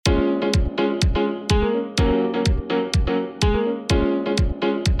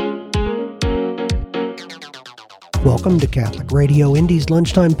Welcome to Catholic Radio Indy's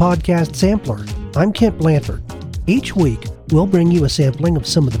Lunchtime Podcast Sampler. I'm Kent Blanford. Each week, we'll bring you a sampling of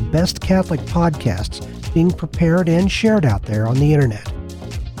some of the best Catholic podcasts being prepared and shared out there on the internet.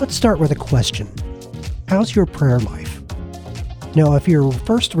 Let's start with a question. How's your prayer life? Now, if your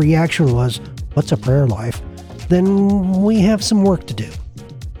first reaction was, what's a prayer life? Then we have some work to do.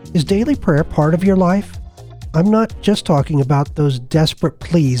 Is daily prayer part of your life? I'm not just talking about those desperate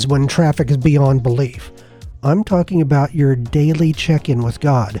pleas when traffic is beyond belief. I'm talking about your daily check-in with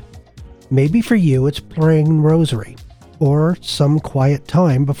God. Maybe for you it's praying rosary, or some quiet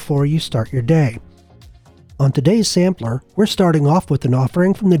time before you start your day. On today's sampler, we're starting off with an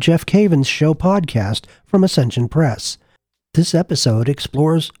offering from the Jeff Cavins Show podcast from Ascension Press. This episode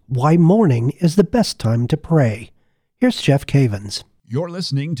explores why morning is the best time to pray. Here's Jeff Cavins. You're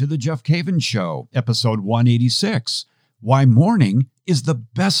listening to the Jeff Cavins Show, episode 186, Why Morning is the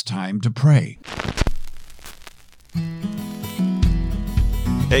Best Time to Pray.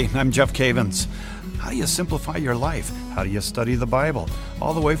 Hey, I'm Jeff Cavins. How do you simplify your life? How do you study the Bible?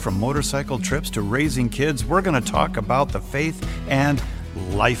 All the way from motorcycle trips to raising kids, we're going to talk about the faith and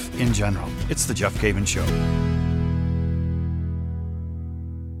life in general. It's the Jeff Cavins Show.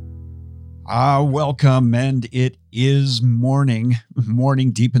 Welcome, and it is morning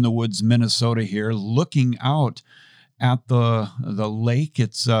deep in the woods, Minnesota here, looking out at the lake.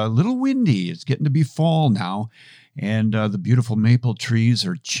 It's a little windy. It's getting to be fall now, and the beautiful maple trees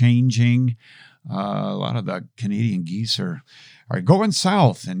are changing. A lot of the Canadian geese are going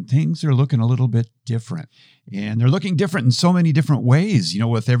south, and things are looking a little bit different. And they're looking different in so many different ways,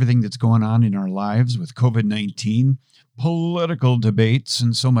 with everything that's going on in our lives with COVID-19, political debates,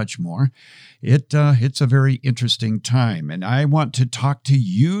 and so much more. It's a very interesting time. And I want to talk to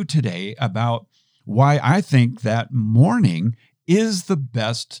you today about why I think that morning is the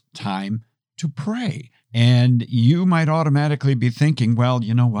best time to pray. And you might automatically be thinking, well,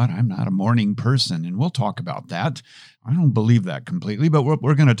 you know what? I'm not a morning person, and we'll talk about that. I don't believe that completely, but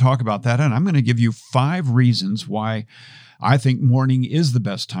we're going to talk about that, and I'm going to give you 5 reasons why I think morning is the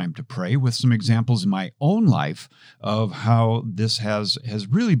best time to pray, with some examples in my own life of how this has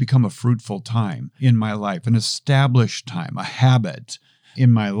really become a fruitful time in my life, an established time, a habit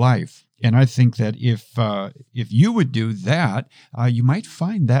in my life. And I think that if you would do that, you might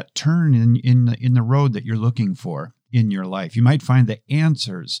find that turn in the road that you're looking for in your life. You might find the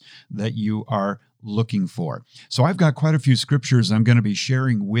answers that you are looking for. So I've got quite a few scriptures I'm going to be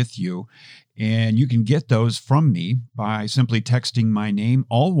sharing with you, and you can get those from me by simply texting my name,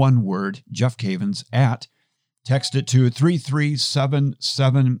 all one word, Jeff Cavins, text it to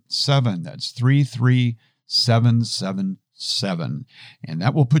 33777. That's 33777. And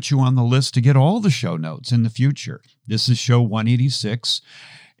that will put you on the list to get all the show notes in the future. This is show 186.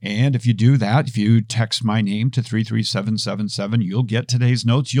 And if you do that, if you text my name to 33777, you'll get today's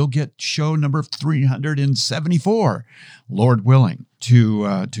notes. You'll get show number 374, Lord willing,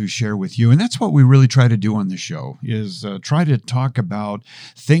 to share with you. And that's what we really try to do on the show, is try to talk about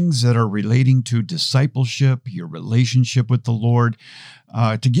things that are relating to discipleship, your relationship with the Lord,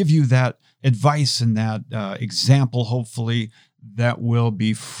 to give you that advice and that example, hopefully, that will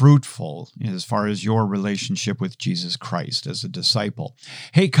be fruitful as far as your relationship with Jesus Christ as a disciple.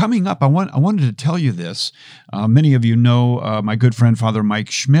 Hey, coming up, I wanted to tell you this. Many of you know my good friend, Father Mike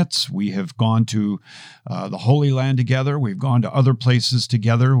Schmitz. We have gone to the Holy Land together. We've gone to other places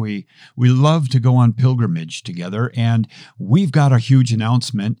together. We love to go on pilgrimage together, and we've got a huge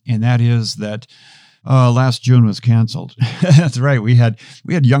announcement, and that is that last June was canceled. That's right. We had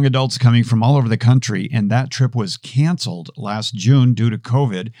young adults coming from all over the country, and that trip was canceled last June due to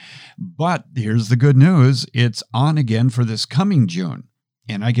COVID. But here's the good news. It's on again for this coming June.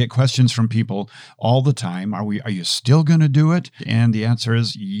 And I get questions from people all the time. Are you still going to do it? And the answer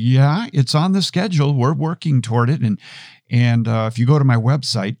is, yeah, it's on the schedule. We're working toward it. And if you go to my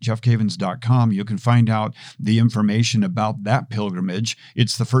website, jeffcavins.com, you can find out the information about that pilgrimage.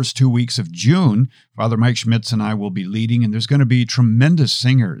 It's the first 2 weeks of June. Father Mike Schmitz and I will be leading, and there's going to be tremendous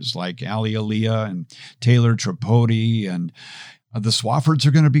singers like Ali Aliyah and Taylor Tripodi, and the Swaffords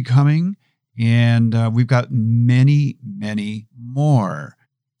are going to be coming, and we've got many, many more.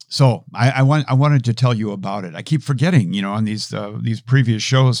 So I wanted to tell you about it. I keep forgetting, on these previous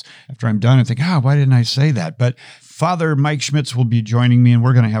shows. After I'm done, I think, why didn't I say that? But Father Mike Schmitz will be joining me, and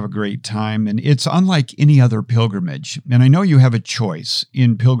we're going to have a great time. And it's unlike any other pilgrimage. And I know you have a choice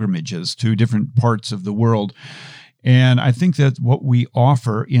in pilgrimages to different parts of the world. And I think that what we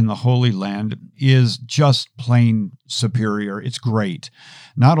offer in the Holy Land is just plain superior. It's great.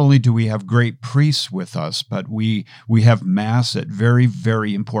 Not only do we have great priests with us, but we have Mass at very,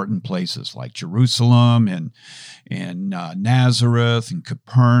 very important places like Jerusalem and Nazareth and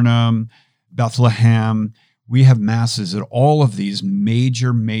Capernaum, Bethlehem. We have Masses at all of these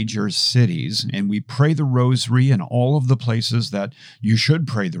major cities, and we pray the Rosary in all of the places that you should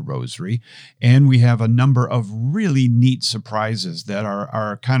pray the Rosary. And we have a number of really neat surprises that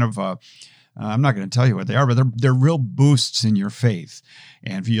are kind of, I'm not going to tell you what they are, but they're real boosts in your faith.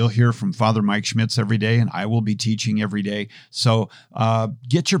 And you'll hear from Father Mike Schmitz every day, and I will be teaching every day. So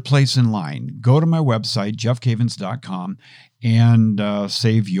get your place in line. Go to my website, jeffcavins.com, and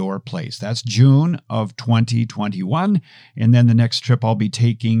save your place. That's June of 2021. And then the next trip I'll be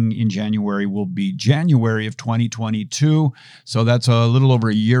taking in January will be January of 2022. So that's a little over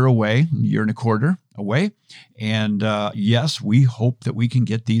a year away, a year and a quarter away. And yes, we hope that we can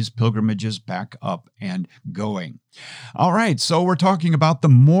get these pilgrimages back up and going. All right, so we're talking about the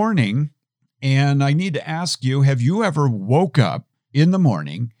morning. And I need to ask you, have you ever woke up in the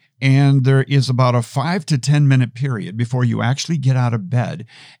morning and there is about a 5 to 10 minute period before you actually get out of bed,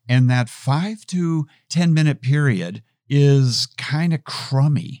 and that 5 to 10 minute period is kind of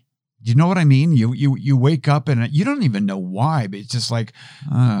crummy? Do you know what I mean? You wake up and you don't even know why, but it's just like,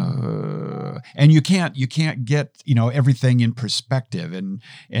 and you can't get, everything in perspective,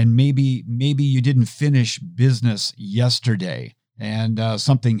 and maybe you didn't finish business yesterday, and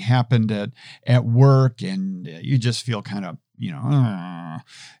something happened at work, and you just feel kind of,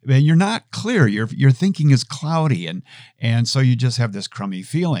 and you're not clear. Your thinking is cloudy, and so you just have this crummy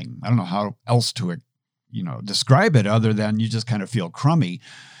feeling. I don't know how else to describe it other than you just kind of feel crummy.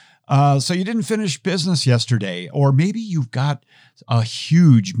 So you didn't finish business yesterday, or maybe you've got a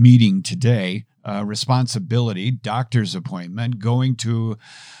huge meeting today, responsibility, doctor's appointment, going to,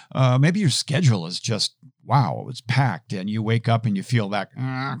 maybe your schedule is just, wow, it's packed, and you wake up and you feel that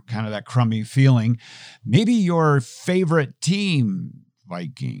kind of that crummy feeling. Maybe your favorite team,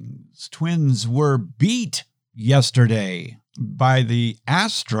 Vikings, Twins, were beat yesterday by the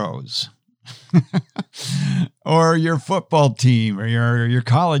Astros. Or your football team or your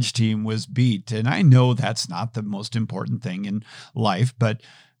college team was beat. And I know that's not the most important thing in life, but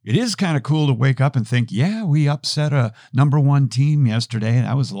it is kind of cool to wake up and think, yeah, we upset a number one team yesterday.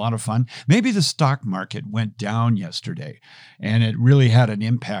 That was a lot of fun. Maybe the stock market went down yesterday and it really had an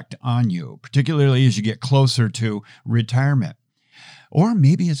impact on you, particularly as you get closer to retirement. Or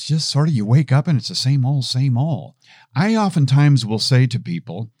maybe it's just sort of you wake up and it's the same old, same old. I oftentimes will say to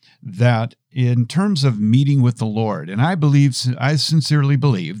people that in terms of meeting with the Lord, and I sincerely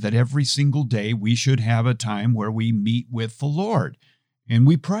believe that every single day we should have a time where we meet with the Lord and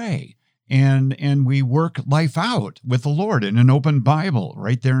we pray and we work life out with the Lord in an open Bible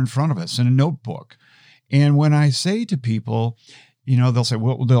right there in front of us in a notebook. And when I say to people, they'll say,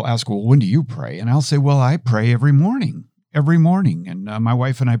 well, they'll ask, well, when do you pray? And I'll say, well, I pray every morning. And my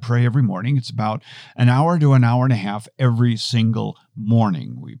wife and I pray every morning. It's about an hour to an hour and a half every single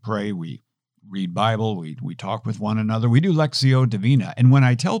morning. We pray, we read Bible, we talk with one another, we do Lectio Divina. And when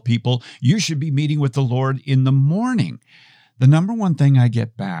I tell people you should be meeting with the Lord in the morning, the number one thing I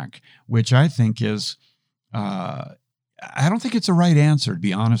get back, which I think is, I don't think it's a right answer, to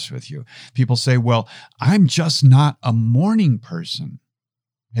be honest with you. People say, well, I'm just not a morning person.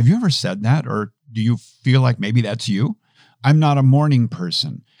 Have you ever said that? Or do you feel like maybe that's you? I'm not a morning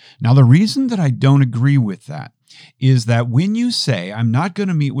person. Now, the reason that I don't agree with that is that when you say, I'm not going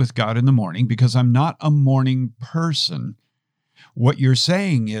to meet with God in the morning because I'm not a morning person, what you're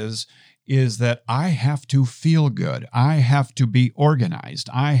saying is that I have to feel good. I have to be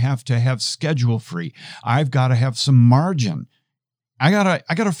organized. I have to have schedule free. I've got to have some margin. I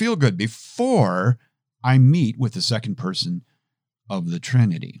gotta feel good before I meet with the second person of the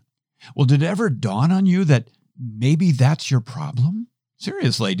Trinity. Well, did it ever dawn on you that maybe that's your problem?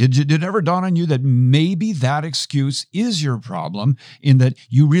 Seriously, did it ever dawn on you that maybe that excuse is your problem, in that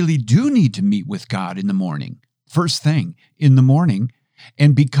you really do need to meet with God in the morning, first thing in the morning,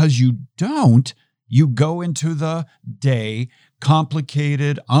 and because you don't, you go into the day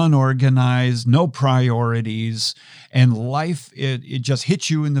complicated, unorganized, no priorities, and life, it just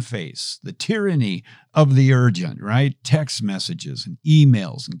hits you in the face. The tyranny of the urgent, right? Text messages and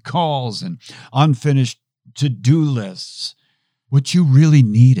emails and calls and unfinished to-do lists. What you really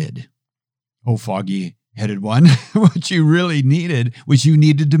needed, oh foggy-headed one, what you really needed was you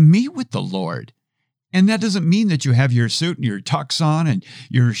needed to meet with the Lord. And that doesn't mean that you have your suit and your tux on and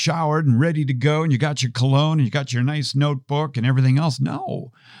you're showered and ready to go and you got your cologne and you got your nice notebook and everything else.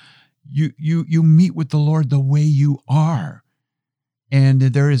 No, you meet with the Lord the way you are. And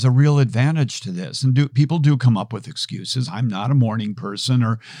there is a real advantage to this. And people do come up with excuses. I'm not a morning person,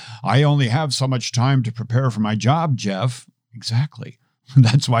 or I only have so much time to prepare for my job, Jeff. Exactly.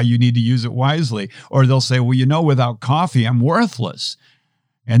 That's why you need to use it wisely. Or they'll say, well, without coffee, I'm worthless.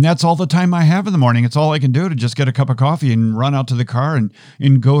 And that's all the time I have in the morning. It's all I can do to just get a cup of coffee and run out to the car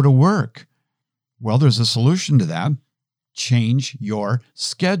and go to work. Well, there's a solution to that. Change your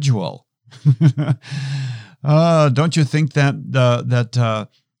schedule. Don't you think that the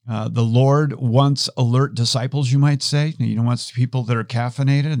Lord wants alert disciples, you might say? He wants people that are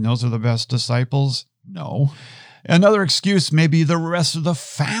caffeinated, and those are the best disciples? No. Another excuse may be the rest of the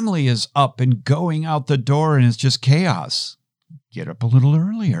family is up and going out the door, and it's just chaos. Get up a little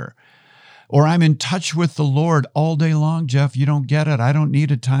earlier. Or I'm in touch with the Lord all day long, Jeff. You don't get it. I don't need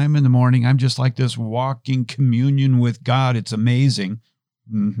a time in the morning. I'm just like this walking communion with God. It's amazing.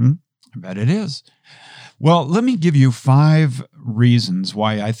 I bet it is. Well, let me give you 5 reasons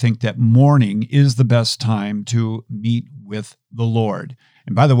why I think that morning is the best time to meet with the Lord.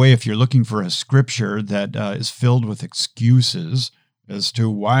 And by the way, if you're looking for a scripture that is filled with excuses as to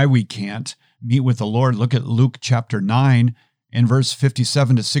why we can't meet with the Lord, look at Luke chapter 9 and verse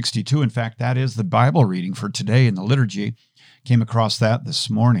 57 to 62. In fact, that is the Bible reading for today in the liturgy. Came across that this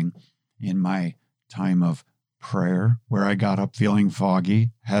morning in my time of prayer, where I got up feeling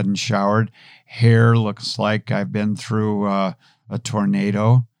foggy, hadn't showered, hair looks like I've been through a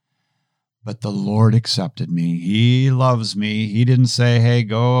tornado. But the Lord accepted me. He loves me. He didn't say, hey,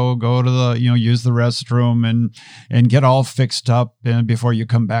 go to the, use the restroom and get all fixed up and before you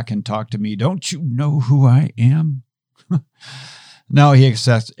come back and talk to me. Don't you know who I am? No, he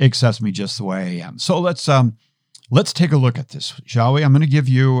accepts me just the way I am. So let's take a look at this, shall we?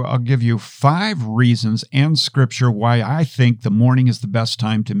 I'll give you 5 reasons and scripture why I think the morning is the best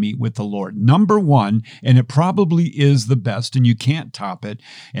time to meet with the Lord. Number 1, and it probably is the best, and you can't top it,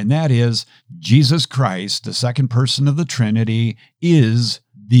 and that is Jesus Christ, the second person of the Trinity, is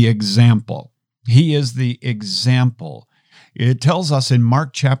the example. He is the example. It tells us in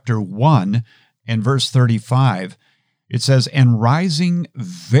Mark chapter 1 and verse 35, it says, and rising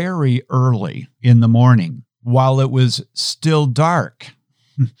very early in the morning, while it was still dark.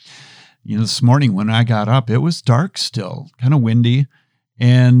 This morning when I got up, it was dark still, kind of windy,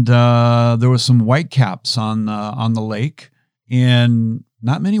 and there was some whitecaps on the lake, and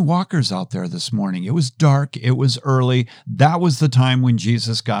not many walkers out there this morning. It was dark. It was early. That was the time when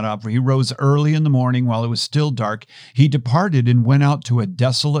Jesus got up. He rose early in the morning while it was still dark. He departed and went out to a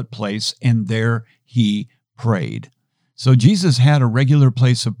desolate place, and there he prayed. So Jesus had a regular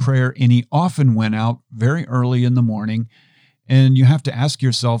place of prayer, and he often went out very early in the morning. And you have to ask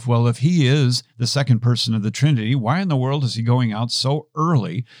yourself, well, if he is the second person of the Trinity, why in the world is he going out so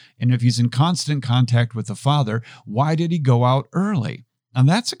early? And if he's in constant contact with the Father, why did he go out early? And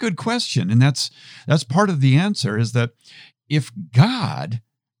that's a good question. And that's part of the answer, is that if God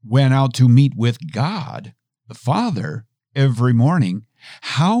went out to meet with God, the Father, every morning,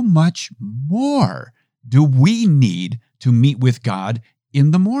 how much more do we need to meet with God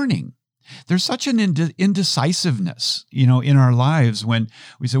in the morning? There's such an indecisiveness, in our lives when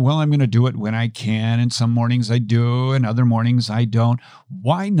we say, well, I'm going to do it when I can, and some mornings I do, and other mornings I don't.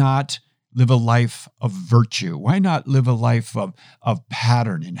 Why not live a life of virtue? Why not live a life of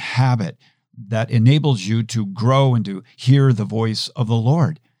pattern and habit that enables you to grow and to hear the voice of the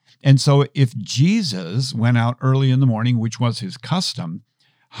Lord? And so if Jesus went out early in the morning, which was his custom,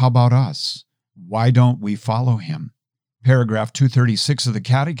 how about us? Why don't we follow him? Paragraph 236 of the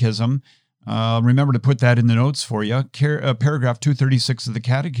Catechism, remember to put that in the notes for you. Paragraph 236 of the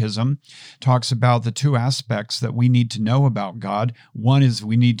Catechism talks about the 2 aspects that we need to know about God. One is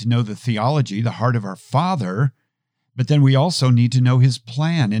we need to know the theology, the heart of our Father, but then we also need to know his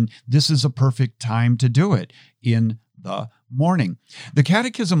plan, and this is a perfect time to do it, in the morning. The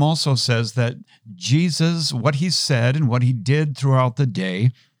Catechism also says that Jesus, what he said and what he did throughout the day,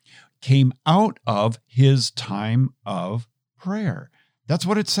 came out of his time of prayer. That's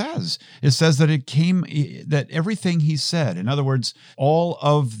what it says. It says that that everything he said, in other words, all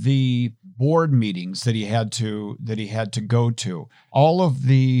of the board meetings that he had to go to, all of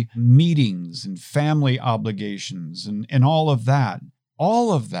the meetings and family obligations and all of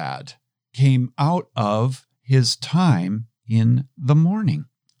that came out of his time in the morning.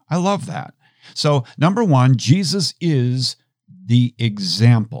 I love that. So, number 1, Jesus is the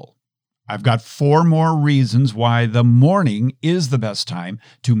example. I've got 4 more reasons why the morning is the best time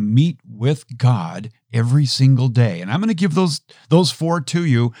to meet with God every single day. And I'm going to give those 4 to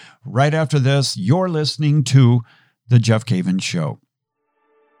you right after this. You're listening to The Jeff Cavins Show.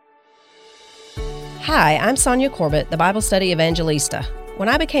 Hi, I'm Sonia Corbett, the Bible Study Evangelista. When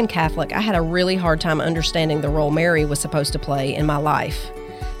I became Catholic, I had a really hard time understanding the role Mary was supposed to play in my life.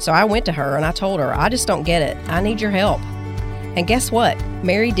 So I went to her and I told her, I just don't get it. I need your help. And guess what?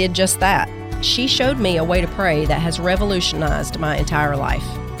 Mary did just that. She showed me a way to pray that has revolutionized my entire life.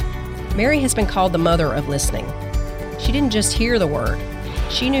 Mary has been called the mother of listening. She didn't just hear the word.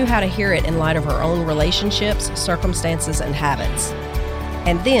 She knew how to hear it in light of her own relationships, circumstances, and habits.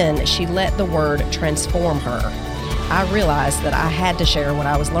 And then she let the word transform her. I realized that I had to share what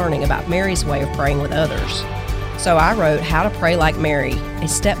I was learning about Mary's way of praying with others. So I wrote How to Pray Like Mary, a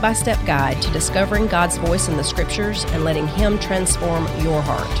step-by-step guide to discovering God's voice in the scriptures and letting Him transform your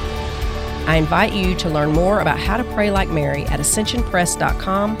heart. I invite you to learn more about how to pray like Mary at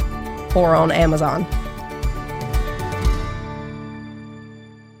ascensionpress.com or on Amazon.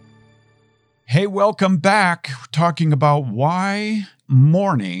 Hey, welcome back. We're talking about why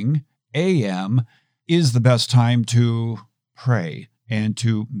morning, AM, is the best time to pray and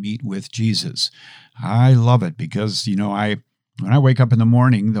to meet with Jesus. I love it because, when I wake up in the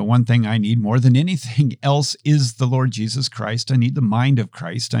morning, the one thing I need more than anything else is the Lord Jesus Christ. I need the mind of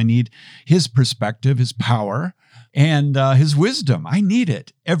Christ. I need His perspective, His power, and His wisdom. I need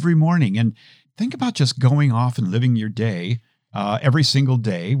it every morning. And think about just going off and living your day every single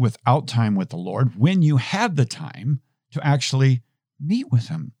day without time with the Lord when you have the time to actually meet with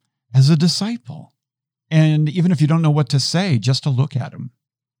Him as a disciple. And even if you don't know what to say, just to look at Him.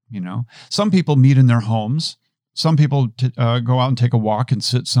 Some people meet in their homes. Some people go out and take a walk and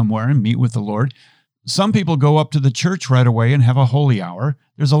sit somewhere and meet with the Lord. Some people go up to the church right away and have a holy hour.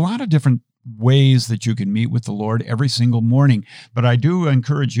 There's a lot of different ways that you can meet with the Lord every single morning, but I do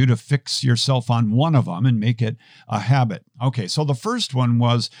encourage you to fix yourself on one of them and make it a habit. Okay, so the first one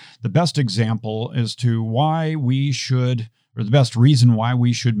was the best example as to why we should, or the best reason why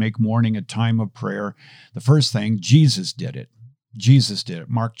we should make morning a time of prayer. The first thing, Jesus did it. Jesus did it.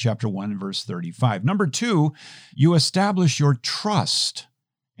 Mark chapter 1, verse 35. Number 2, you establish your trust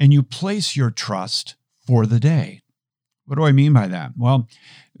and you place your trust for the day. What do I mean by that? Well,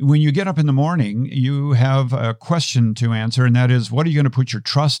 when you get up in the morning, you have a question to answer, and that is, what are you going to put your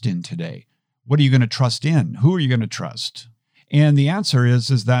trust in today? What are you going to trust in? Who are you going to trust? And the answer is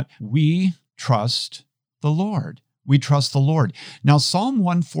that we trust the Lord. We trust the Lord. Now, Psalm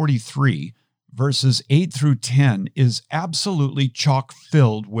 143, verses 8 through 10, is absolutely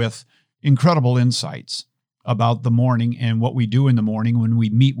chock-filled with incredible insights about the morning and what we do in the morning when we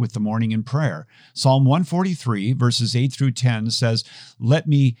meet with the morning in prayer. Psalm 143, verses 8 through 10 says, "Let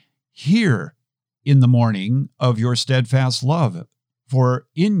me hear in the morning of your steadfast love, for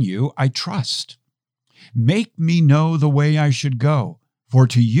in you I trust. Make me know the way I should go, for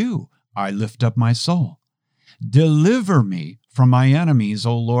to you I lift up my soul. Deliver me from my enemies,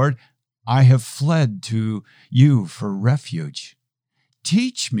 O Lord. I have fled to you for refuge.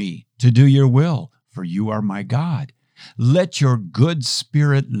 Teach me to do your will, for you are my God. Let your good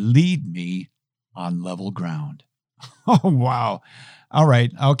spirit lead me on level ground." Oh, wow. All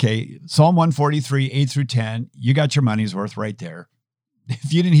right. Okay. Psalm 143, 8 through 10. You got your money's worth right there.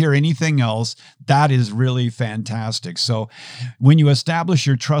 If you didn't hear anything else, that is really fantastic. So when you establish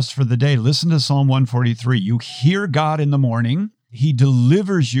your trust for the day, listen to Psalm 143. You hear God in the morning. He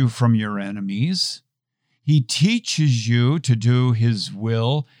delivers you from your enemies. He teaches you to do His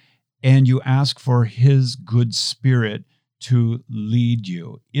will, and you ask for His good spirit to lead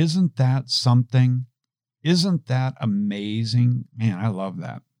you. Isn't that something? Isn't that amazing? Man, I love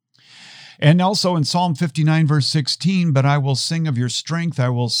that. And also in Psalm 59, verse 16, "But I will sing of your strength. I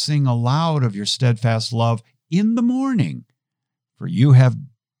will sing aloud of your steadfast love in the morning. For you have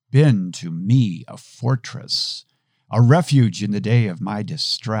been to me a fortress, a refuge in the day of my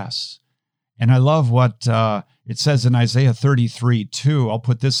distress." And I love what it says in Isaiah 33, 2. I'll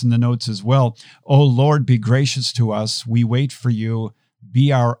put this in the notes as well. "O Lord, be gracious to us. We wait for you.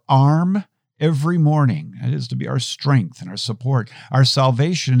 Be our arm every morning." That is to be our strength and our support, our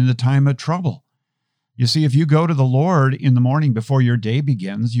salvation in the time of trouble. You see, if you go to the Lord in the morning before your day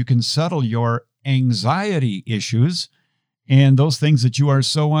begins, you can settle your anxiety issues and those things that you are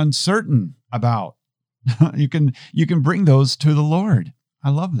so uncertain about. You can bring those to the Lord.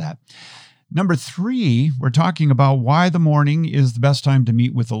 I love that. Number 3, we're talking about why the morning is the best time to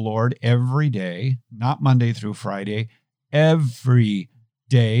meet with the Lord every day, not Monday through Friday, every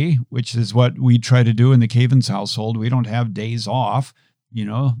day, which is what we try to do in the Cavens household. We don't have days off,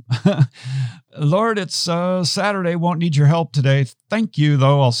 Lord, it's Saturday, won't need your help today. Thank you,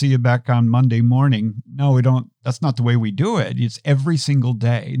 though. I'll see you back on Monday morning. No, we don't That's not the way we do it. It's every single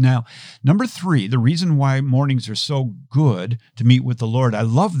day. Now, number 3, the reason why mornings are so good to meet with the Lord, I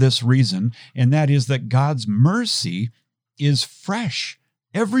love this reason, and that is that God's mercy is fresh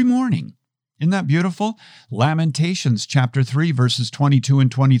every morning. Isn't that beautiful? Lamentations chapter 3, verses 22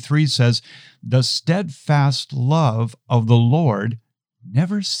 and 23 says, "The steadfast love of the Lord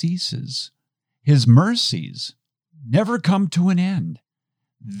never ceases. His mercies never come to an end.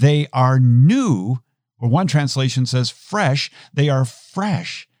 They are new," or one translation says fresh. They are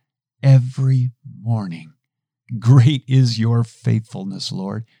fresh every morning. Great is your faithfulness,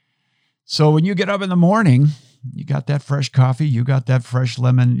 Lord. So when you get up in the morning, you got that fresh coffee, you got that fresh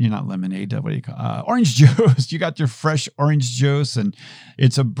orange juice. You got your fresh orange juice, and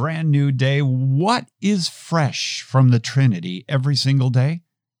it's a brand new day. What is fresh from the Trinity every single day?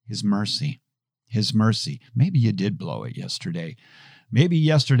 His mercy. His mercy. Maybe you did blow it yesterday. Maybe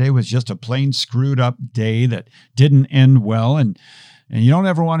yesterday was just a plain screwed up day that didn't end well, and you don't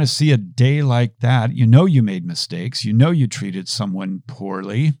ever want to see a day like that. You know you made mistakes. You know you treated someone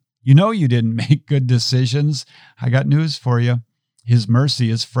poorly. You know you didn't make good decisions. I got news for you. His mercy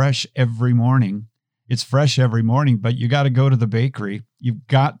is fresh every morning. It's fresh every morning, but you got to go to the bakery. You've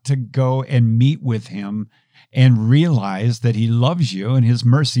got to go and meet with him and realize that he loves you and his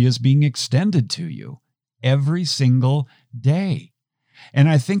mercy is being extended to you every single day. And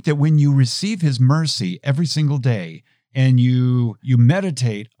I think that when you receive his mercy every single day and you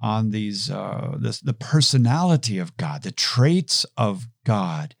meditate on the personality of God, the traits of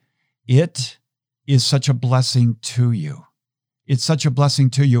God, it is such a blessing to you. It's such a blessing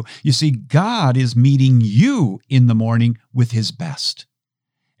to you. You see, God is meeting you in the morning with his best.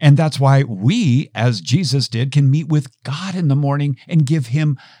 And that's why we, as Jesus did, can meet with God in the morning and give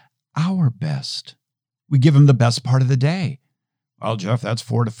him our best. We give him the best part of the day. Well, Jeff, that's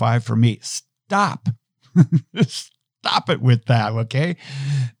 4 to 5 for me. Stop. Stop it with that, okay?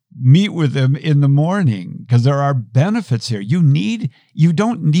 Meet with him in the morning because there are benefits here. You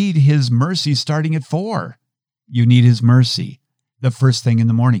don't need his mercy starting at 4. You need his mercy the first thing in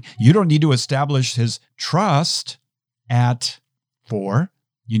the morning. You don't need to establish his trust at 4.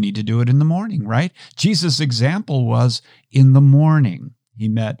 You need to do it in the morning, right? Jesus' example was in the morning. He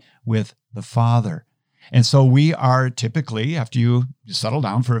met with the Father. And so we are typically, after you settle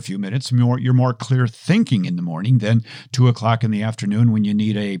down for a few minutes, you're more clear thinking in the morning than 2 o'clock in the afternoon when you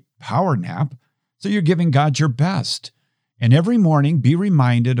need a power nap. So you're giving God your best. And every morning, be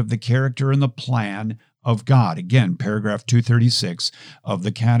reminded of the character and the plan of God. Again, paragraph 236 of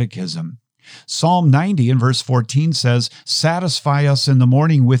the Catechism. Psalm 90 and verse 14 says, "Satisfy us in the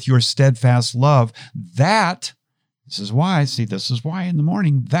morning with your steadfast love, that," this is why in the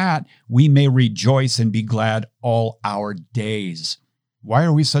morning, "that we may rejoice and be glad all our days." Why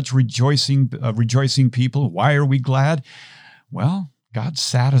are we such rejoicing people? Why are we glad? Well, God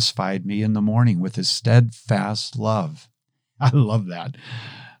satisfied me in the morning with his steadfast love. I love that.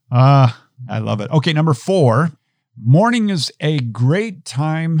 I love it. Okay, number 4, morning is a great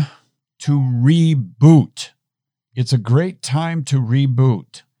time to reboot. It's a great time to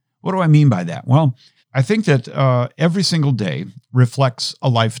reboot. What do I mean by that? Well, I think that every single day reflects a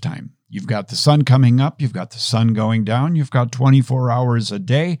lifetime. You've got the sun coming up, you've got the sun going down, you've got 24 hours a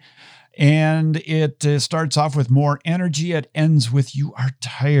day, and it starts off with more energy, it ends with you are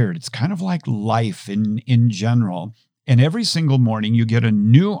tired. It's kind of like life in general. And every single morning you get a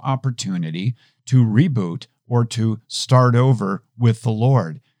new opportunity to reboot or to start over with the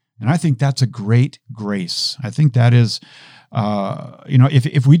Lord. And I think that's a great grace. I think that is,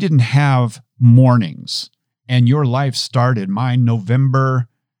 if we didn't have mornings and your life started, mine November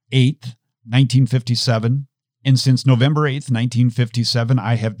 8th, 1957, and since November 8th, 1957,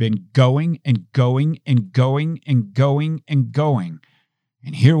 I have been going and going and going and going and going.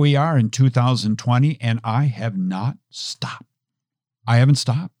 And here we are in 2020, and I have not stopped. I haven't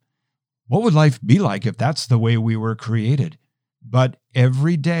stopped. What would life be like if that's the way we were created? But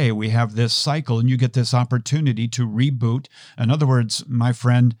every day we have this cycle and you get this opportunity to reboot. In other words, my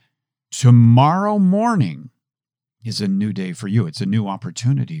friend, tomorrow morning is a new day for you. It's a new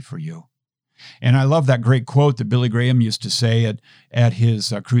opportunity for you. And I love that great quote that Billy Graham used to say at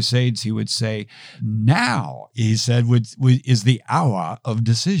his crusades. He would say, now, he said, is the hour of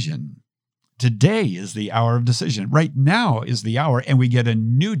decision. Today is the hour of decision. Right now is the hour, and we get a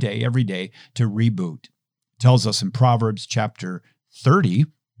new day every day to reboot. Tells us in Proverbs chapter 30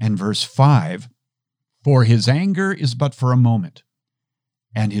 and verse 5, "For his anger is but for a moment,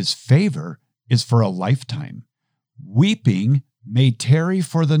 and his favor is for a lifetime. Weeping may tarry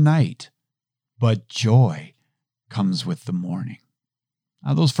for the night, but joy comes with the morning."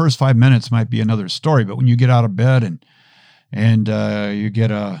 Those first 5 minutes might be another story, but when you get out of bed and you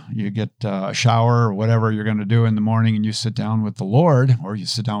get a shower or whatever you're going to do in the morning, and you sit down with the Lord, or you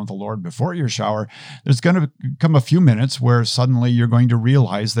sit down with the Lord before your shower, there's going to come a few minutes where suddenly you're going to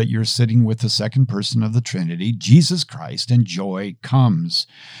realize that you're sitting with the second person of the Trinity, Jesus Christ, and joy comes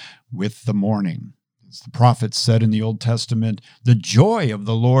with the morning. As the prophet said in the Old Testament, the joy of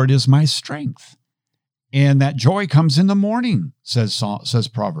the Lord is my strength. And that joy comes in the morning, says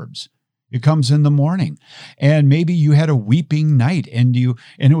Proverbs. It comes in the morning. And maybe you had a weeping night and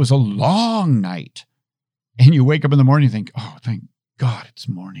it was a long night. And you wake up in the morning and think, oh, thank God it's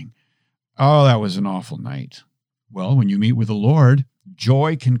morning. Oh, that was an awful night. Well, when you meet with the Lord,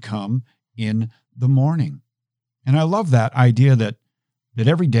 joy can come in the morning. And I love that idea that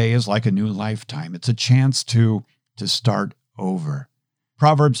every day is like a new lifetime. It's a chance to start over.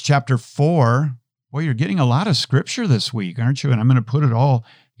 Proverbs chapter 4. Boy, you're getting a lot of scripture this week, aren't you? And I'm going to put it all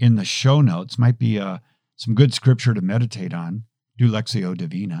in the show notes. Might be some good scripture to meditate on. Do Lectio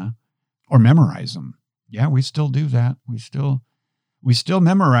Divina, or memorize them. Yeah, we still do that. We still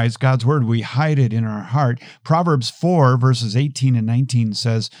memorize God's word. We hide it in our heart. Proverbs 4, verses 18 and 19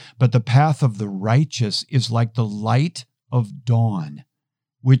 says, "But the path of the righteous is like the light of dawn,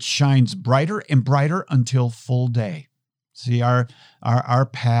 which shines brighter and brighter until full day." See, our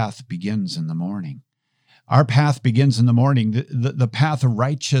path begins in the morning. Our path begins in the morning. The path of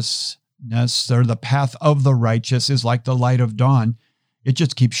righteousness, or the path of the righteous, is like the light of dawn. It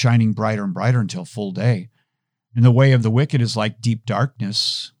just keeps shining brighter and brighter until full day. And the way of the wicked is like deep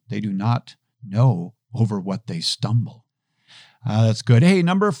darkness. They do not know over what they stumble. That's good. Hey,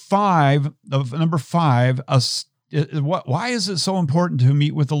 number five. Why is it so important to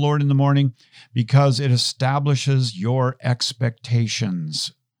meet with the Lord in the morning? Because it establishes your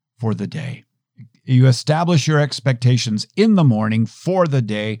expectations for the day. You establish your expectations in the morning for the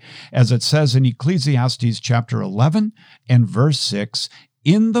day, as it says in Ecclesiastes chapter 11 and verse 6,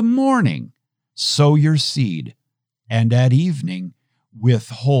 "In the morning sow your seed, and at evening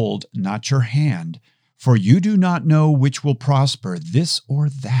withhold not your hand, for you do not know which will prosper, this or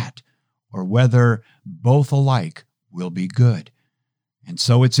that, or whether both alike will be good." And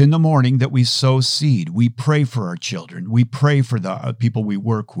so it's in the morning that we sow seed. We pray for our children. We pray for the people we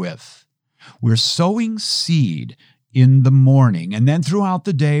work with. We're sowing seed in the morning, and then throughout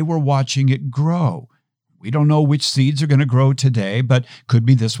the day, we're watching it grow. We don't know which seeds are going to grow today, but could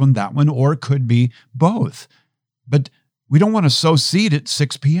be this one, that one, or it could be both. But we don't want to sow seed at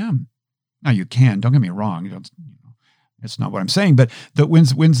 6 p.m. Now, you can. Don't get me wrong. That's not what I'm saying. But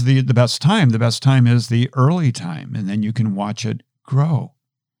when's the best time? The best time is the early time, and then you can watch it grow.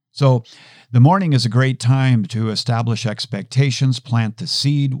 So the morning is a great time to establish expectations, plant the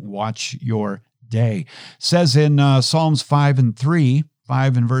seed, watch your day. It says in Psalms 5 and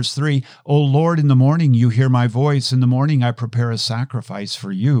verse 3, "O Lord, in the morning you hear my voice. In the morning I prepare a sacrifice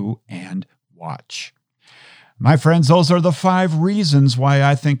for you and watch." My friends, those are the 5 reasons why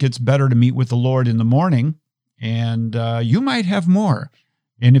I think it's better to meet with the Lord in the morning. And you might have more.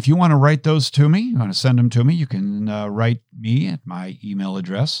 And if you want to write those to me, you want to send them to me, you can write me at my email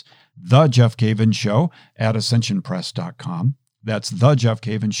address, thejeffcavenshow@ascensionpress.com. That's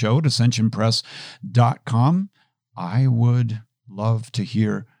thejeffcavenshow@ascensionpress.com. I would love to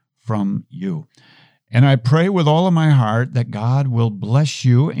hear from you. And I pray with all of my heart that God will bless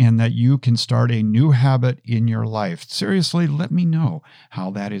you and that you can start a new habit in your life. Seriously, let me know how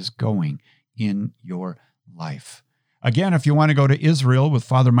that is going in your life. Again, if you want to go to Israel with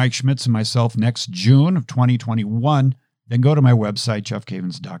Father Mike Schmitz and myself next June of 2021, then go to my website,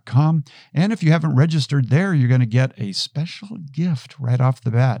 jeffcavens.com. And if you haven't registered there, you're going to get a special gift right off the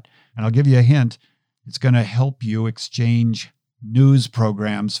bat. And I'll give you a hint. It's going to help you exchange news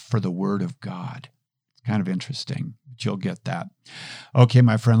programs for the Word of God. It's kind of interesting, but you'll get that. Okay,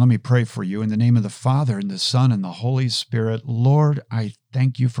 my friend, let me pray for you. In the name of the Father, and the Son, and the Holy Spirit, Lord, I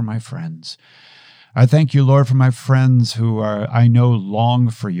thank you for my friends. I thank you, Lord, for my friends who I know long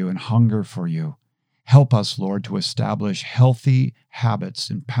for you and hunger for you. Help us, Lord, to establish healthy habits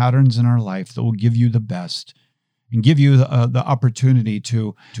and patterns in our life that will give you the best and give you the opportunity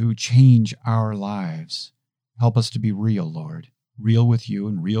to change our lives. Help us to be real, Lord, real with you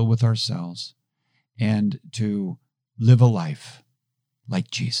and real with ourselves, and to live a life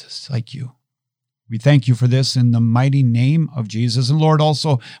like Jesus, like you. We thank you for this in the mighty name of Jesus. And Lord,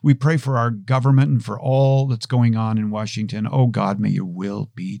 also, we pray for our government and for all that's going on in Washington. Oh God, may your will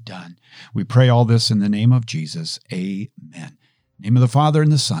be done. We pray all this in the name of Jesus. Amen. In the name of the Father,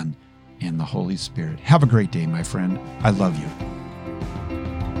 and the Son, and the Holy Spirit. Have a great day, my friend. I love you.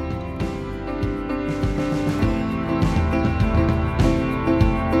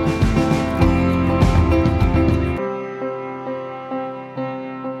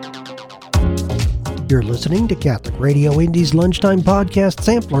 You're listening to Catholic Radio Indy's Lunchtime Podcast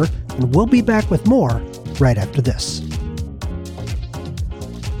Sampler, and we'll be back with more right after this.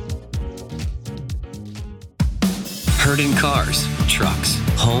 Heard in cars, trucks,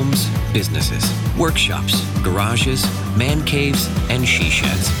 homes, businesses, workshops, garages, man caves, and she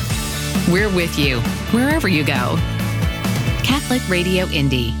sheds. We're with you, wherever you go. Catholic Radio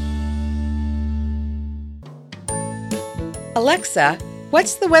Indy. Alexa,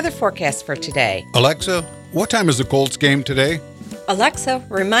 what's the weather forecast for today? Alexa, what time is the Colts game today? Alexa,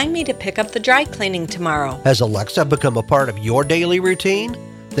 remind me to pick up the dry cleaning tomorrow. Has Alexa become a part of your daily routine?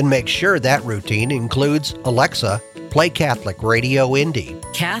 Then make sure that routine includes Alexa, play Catholic Radio Indy.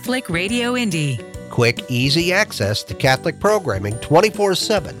 Catholic Radio Indy. Quick, easy access to Catholic programming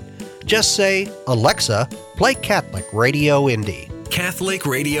 24/7. Just say, Alexa, play Catholic Radio Indy. Catholic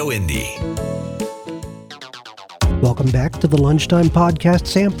Radio Indy. Welcome back to the Lunchtime Podcast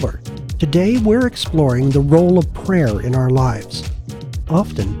Sampler. Today we're exploring the role of prayer in our lives.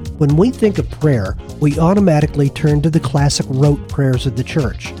 Often, when we think of prayer, we automatically turn to the classic rote prayers of the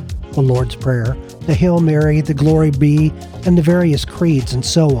Church, the Lord's Prayer, the Hail Mary, the Glory Be, and the various creeds and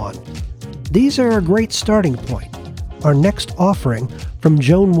so on. These are a great starting point. Our next offering from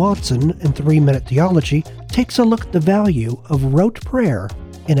Joan Watson in 3 Minute Theology takes a look at the value of rote prayer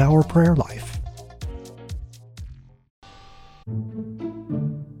in our prayer life.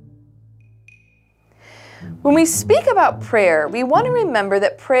 When we speak about prayer, we want to remember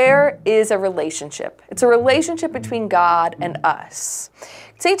that prayer is a relationship. It's a relationship between God and us.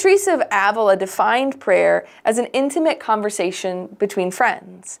 St. Teresa of Avila defined prayer as an intimate conversation between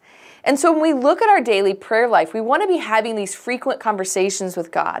friends. And so when we look at our daily prayer life, we want to be having these frequent conversations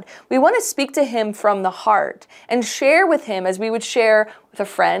with God. We want to speak to Him from the heart and share with Him as we would share with a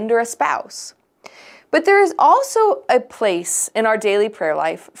friend or a spouse. But there is also a place in our daily prayer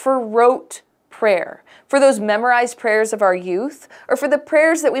life for rote prayer, for those memorized prayers of our youth, or for the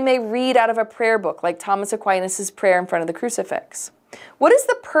prayers that we may read out of a prayer book, like Thomas Aquinas' prayer in front of the crucifix. What is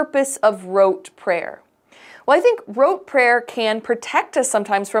the purpose of rote prayer? Well, I think rote prayer can protect us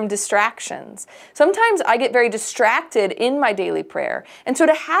sometimes from distractions. Sometimes I get very distracted in my daily prayer, and so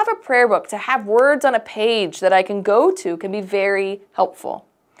to have a prayer book, to have words on a page that I can go to can be very helpful.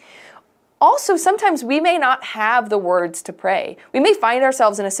 Also, sometimes we may not have the words to pray. We may find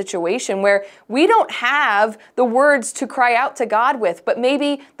ourselves in a situation where we don't have the words to cry out to God with, but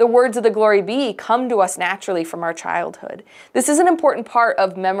maybe the words of the Glory Be come to us naturally from our childhood. This is an important part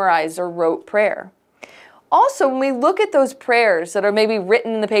of memorized or rote prayer. Also, when we look at those prayers that are maybe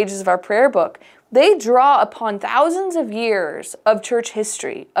written in the pages of our prayer book, they draw upon thousands of years of church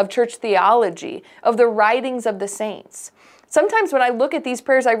history, of church theology, of the writings of the saints. Sometimes when I look at these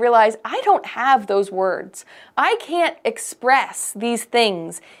prayers, I realize I don't have those words. I can't express these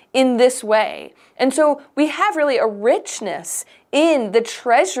things in this way. And so we have really a richness in the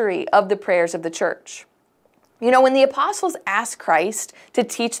treasury of the prayers of the church. You know, when the apostles asked Christ to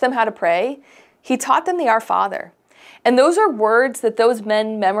teach them how to pray, He taught them the Our Father. And those are words that those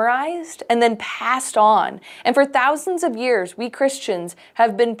men memorized and then passed on. And for thousands of years, we Christians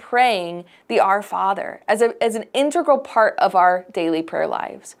have been praying the Our Father as an integral part of our daily prayer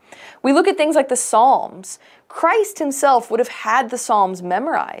lives. We look at things like the Psalms. Christ Himself would have had the Psalms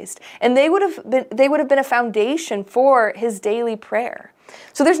memorized, and they would have been a foundation for His daily prayer.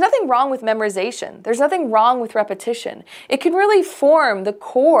 So there's nothing wrong with memorization. There's nothing wrong with repetition. It can really form the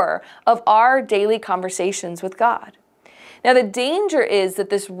core of our daily conversations with God. Now, the danger is that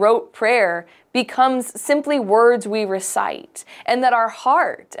this rote prayer becomes simply words we recite, and that our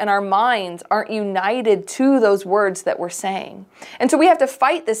heart and our minds aren't united to those words that we're saying. And so we have to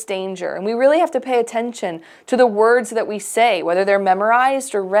fight this danger, and we really have to pay attention to the words that we say, whether they're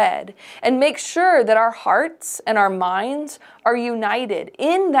memorized or read, and make sure that our hearts and our minds are united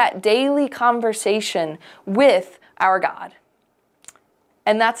in that daily conversation with our God.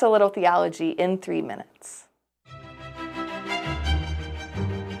 And that's a little theology in 3 minutes.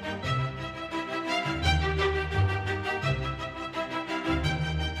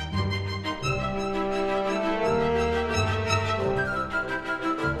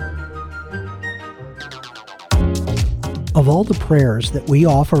 Of all the prayers that we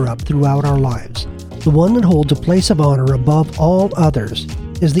offer up throughout our lives, the one that holds a place of honor above all others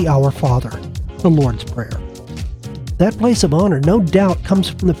is the Our Father, the Lord's Prayer. That place of honor no doubt comes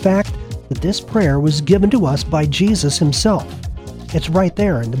from the fact that this prayer was given to us by Jesus Himself. It's right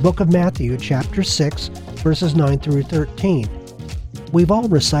there in the book of Matthew, chapter 6, verses 9 through 13. We've all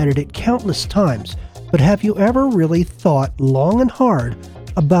recited it countless times, but have you ever really thought long and hard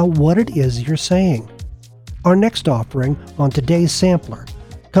about what it is you're saying? Our next offering on today's sampler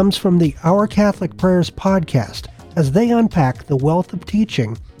comes from the Our Catholic Prayers podcast as they unpack the wealth of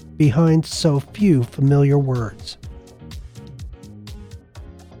teaching behind so few familiar words.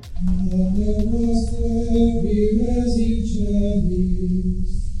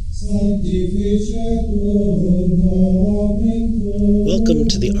 Welcome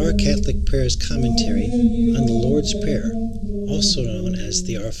to the Our Catholic Prayers commentary on the Lord's Prayer, also known as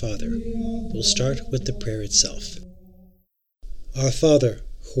the Our Father. We'll start with the prayer itself. Our Father,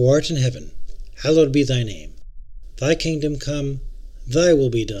 who art in heaven, hallowed be thy name. Thy kingdom come, thy will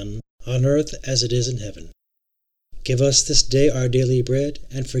be done, on earth as it is in heaven. Give us this day our daily bread,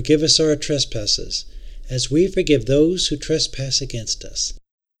 and forgive us our trespasses, as we forgive those who trespass against us.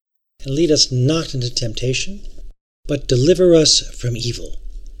 And lead us not into temptation, but deliver us from evil.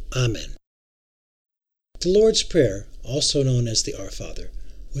 Amen. The Lord's Prayer, also known as the Our Father,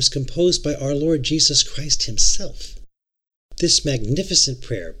 was composed by our Lord Jesus Christ himself. This magnificent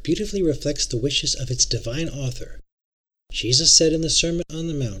prayer beautifully reflects the wishes of its divine author. Jesus said in the Sermon on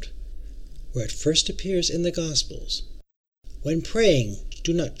the Mount, where it first appears in the Gospels, "When praying,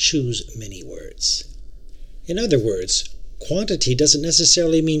 do not choose many words." In other words, quantity doesn't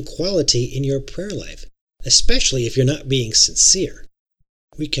necessarily mean quality in your prayer life, especially if you're not being sincere.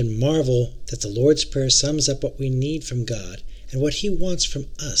 We can marvel that the Lord's Prayer sums up what we need from God and what He wants from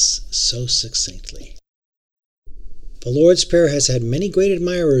us so succinctly. The Lord's Prayer has had many great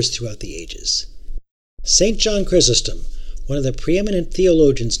admirers throughout the ages. St. John Chrysostom, one of the preeminent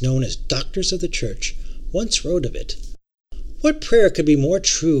theologians known as Doctors of the Church, once wrote of it, "What prayer could be more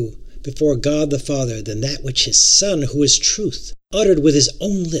true before God the Father than that which His Son, who is truth, uttered with His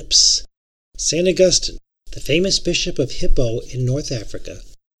own lips?" St. Augustine, the famous Bishop of Hippo in North Africa,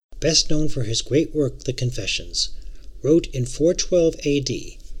 best known for his great work, the Confessions, wrote in 412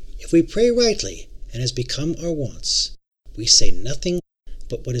 AD, "If we pray rightly, and has become our wants, we say nothing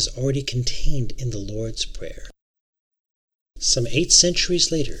but what is already contained in the Lord's Prayer." Some 8 centuries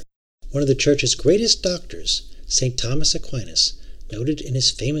later, one of the Church's greatest doctors, St. Thomas Aquinas, noted in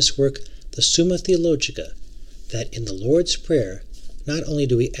his famous work, the Summa Theologica, that in the Lord's Prayer, not only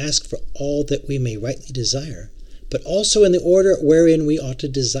do we ask for all that we may rightly desire, but also in the order wherein we ought to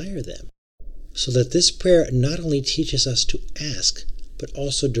desire them, so that this prayer not only teaches us to ask, but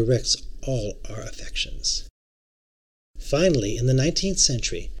also directs all our affections. Finally, in the 19th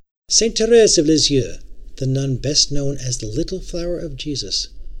century, St. Thérèse of Lisieux, the nun best known as the Little Flower of Jesus,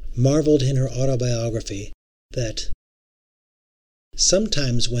 marveled in her autobiography that,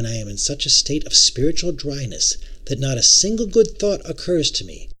 "Sometimes when I am in such a state of spiritual dryness that not a single good thought occurs to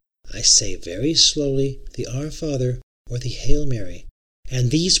me, I say very slowly the Our Father or the Hail Mary, and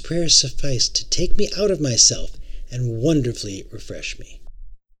these prayers suffice to take me out of myself and wonderfully refresh me."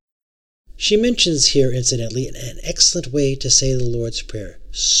 She mentions here, incidentally, an excellent way to say the Lord's Prayer,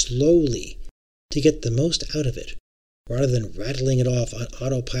 slowly, to get the most out of it, rather than rattling it off on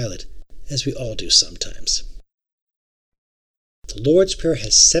autopilot, as we all do sometimes. The Lord's Prayer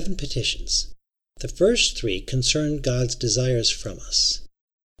has 7 petitions. The first 3 concern God's desires from us.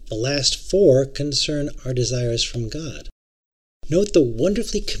 The last 4 concern our desires from God. Note the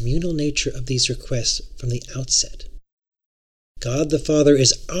wonderfully communal nature of these requests from the outset. God the Father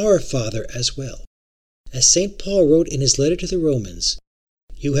is our Father as well. As St. Paul wrote in his letter to the Romans,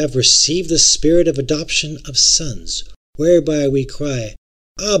 "You have received the spirit of adoption of sons, whereby we cry,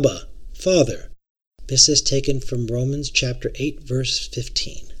 Abba, Father." This is taken from Romans chapter 8, verse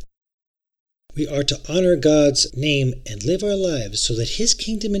 15. We are to honor God's name and live our lives so that His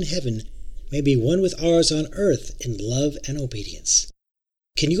kingdom in heaven may be one with ours on earth in love and obedience.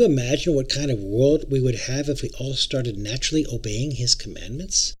 Can you imagine what kind of world we would have if we all started naturally obeying His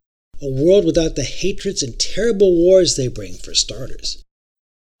commandments? A world without the hatreds and terrible wars they bring, for starters.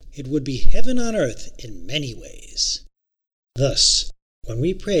 It would be heaven on earth in many ways. Thus, when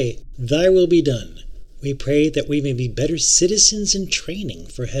we pray, "Thy will be done," we pray that we may be better citizens in training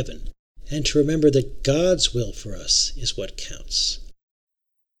for heaven, and to remember that God's will for us is what counts.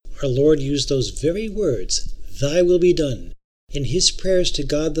 Our Lord used those very words, "Thy will be done," in His prayers to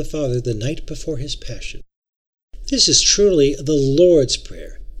God the Father the night before His Passion. This is truly the Lord's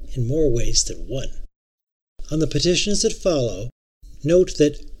Prayer, in more ways than one. On the petitions that follow, note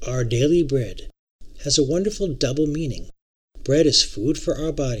that "our daily bread" has a wonderful double meaning. Bread as food for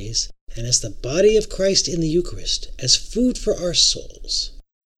our bodies, and as the body of Christ in the Eucharist, as food for our souls.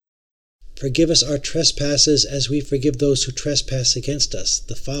 "Forgive us our trespasses as we forgive those who trespass against us,"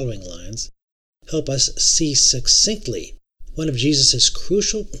 the following lines, help us see succinctly one of Jesus'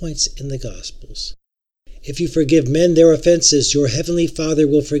 crucial points in the Gospels. "If you forgive men their offenses, your heavenly Father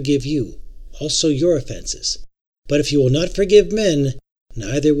will forgive you, also your offenses. But if you will not forgive men,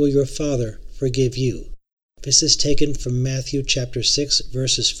 neither will your Father forgive you. This is taken from Matthew chapter 6,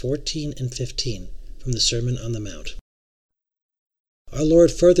 verses 14 and 15 from the Sermon on the Mount. Our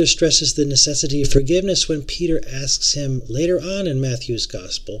Lord further stresses the necessity of forgiveness when Peter asks him later on in Matthew's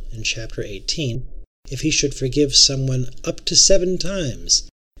Gospel, in chapter 18, if he should forgive someone up to 7 times,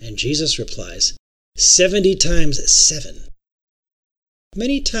 and Jesus replies, 70 times 7.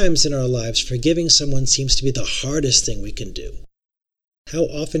 Many times in our lives, forgiving someone seems to be the hardest thing we can do. How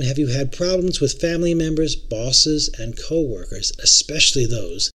often have you had problems with family members, bosses, and co-workers, especially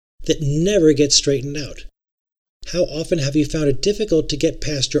those that never get straightened out? How often have you found it difficult to get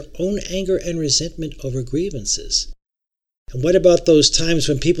past your own anger and resentment over grievances? And what about those times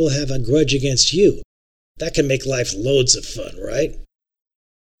when people have a grudge against you? That can make life loads of fun, right?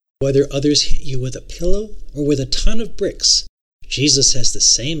 Whether others hit you with a pillow or with a ton of bricks, Jesus has the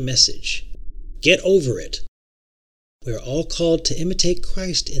same message. Get over it. We are all called to imitate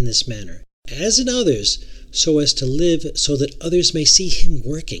Christ in this manner, as in others, so as to live so that others may see Him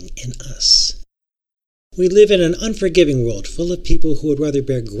working in us. We live in an unforgiving world full of people who would rather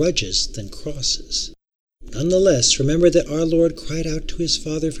bear grudges than crosses. Nonetheless, remember that our Lord cried out to His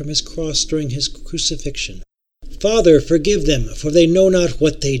Father from His cross during His crucifixion, "Father, forgive them, for they know not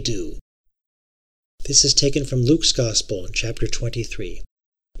what they do." This is taken from Luke's Gospel in chapter 23.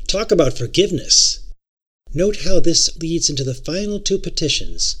 Talk about forgiveness! Note how this leads into the final 2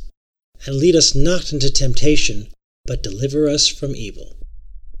 petitions, "And lead us not into temptation, but deliver us from evil."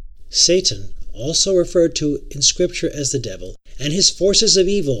 Satan, also referred to in Scripture as the devil, and his forces of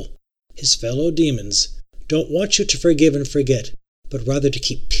evil, his fellow demons, don't want you to forgive and forget, but rather to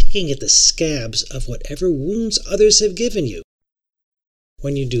keep picking at the scabs of whatever wounds others have given you.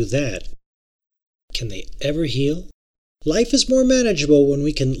 When you do that, can they ever heal? Life is more manageable when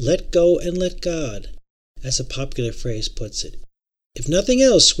we can let go and let God, as a popular phrase puts it. If nothing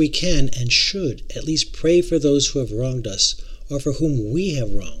else, we can and should at least pray for those who have wronged us or for whom we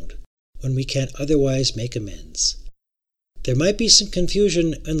have wronged, when we can't otherwise make amends. There might be some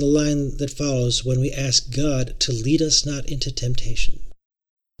confusion in the line that follows when we ask God to lead us not into temptation.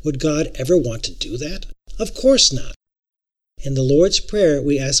 Would God ever want to do that? Of course not. In the Lord's Prayer,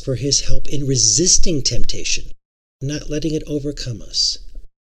 we ask for His help in resisting temptation, not letting it overcome us.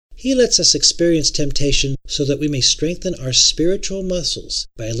 He lets us experience temptation so that we may strengthen our spiritual muscles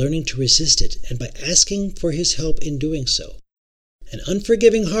by learning to resist it and by asking for His help in doing so. An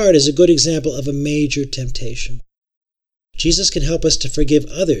unforgiving heart is a good example of a major temptation. Jesus can help us to forgive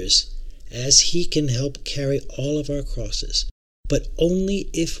others as He can help carry all of our crosses, but only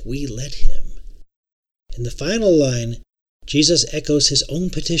if we let Him. In the final line, Jesus echoes His own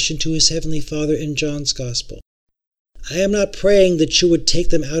petition to His Heavenly Father in John's Gospel. "I am not praying that you would take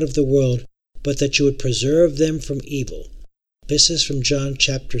them out of the world, but that you would preserve them from evil." This is from John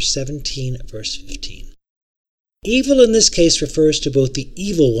chapter 17, verse 15. Evil in this case refers to both the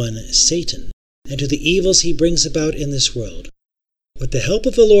evil one, Satan, and to the evils he brings about in this world. With the help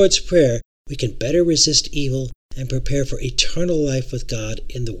of the Lord's Prayer, we can better resist evil and prepare for eternal life with God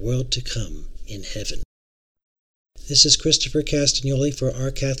in the world to come, in heaven. This is Christopher Castagnoli for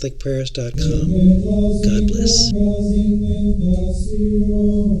OurCatholicPrayers.com. God bless.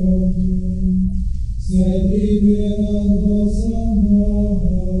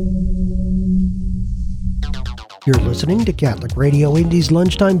 You're listening to Catholic Radio Indy's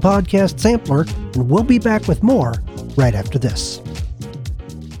Lunchtime Podcast Sampler, and we'll be back with more right after this.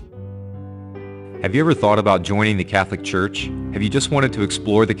 Have you ever thought about joining the Catholic Church? Have you just wanted to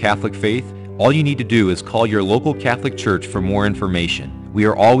explore the Catholic faith? All you need to do is call your local Catholic Church for more information. We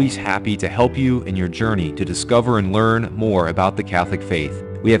are always happy to help you in your journey to discover and learn more about the Catholic faith.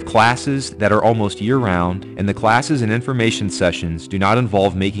 We have classes that are almost year-round, and the classes and information sessions do not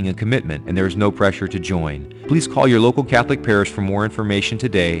involve making a commitment, and there is no pressure to join. Please call your local Catholic parish for more information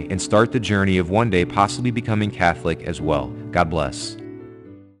today and start the journey of one day possibly becoming Catholic as well. God bless.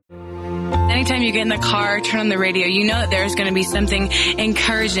 Anytime you get in the car, turn on the radio, you know that there's going to be something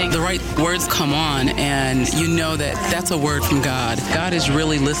encouraging. The right words come on, and you know that that's a word from God. God is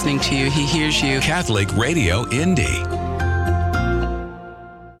really listening to you. He hears you. Catholic Radio Indy.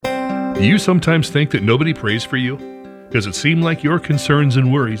 Do you sometimes think that nobody prays for you? Does it seem like your concerns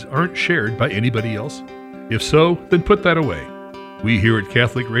and worries aren't shared by anybody else? If so, then put that away. We here at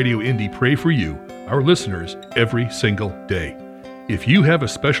Catholic Radio Indy pray for you, our listeners, every single day. If you have a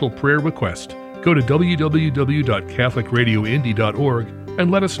special prayer request, go to www.catholicradioindy.org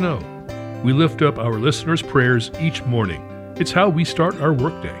and let us know. We lift up our listeners' prayers each morning. It's how we start our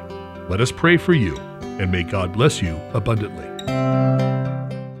workday. Let us pray for you, and may God bless you abundantly.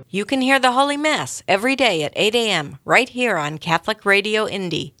 You can hear the Holy Mass every day at 8 a.m. right here on Catholic Radio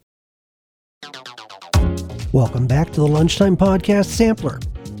Indy. Welcome back to the Lunchtime Podcast Sampler.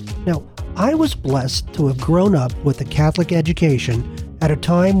 Now, I was blessed to have grown up with a Catholic education at a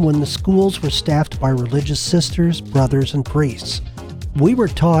time when the schools were staffed by religious sisters, brothers, and priests. We were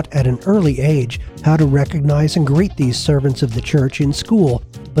taught at an early age how to recognize and greet these servants of the church in school,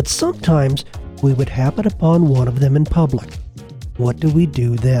 but sometimes we would happen upon one of them in public. What do we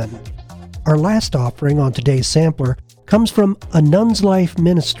do then? Our last offering on today's sampler comes from A Nun's Life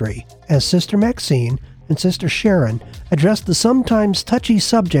Ministry, as Sister Maxine and Sister Sharon address the sometimes touchy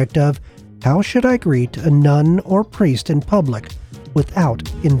subject of how should I greet a nun or priest in public without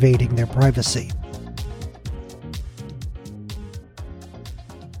invading their privacy.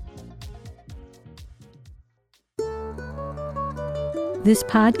 This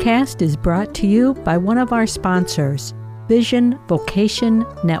podcast is brought to you by one of our sponsors, Vision Vocation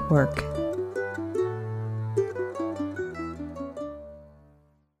Network.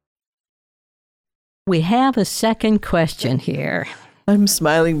 We have a second question here. I'm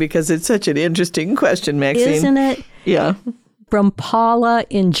smiling because it's such an interesting question, Maxine. Isn't it? Yeah. From Paula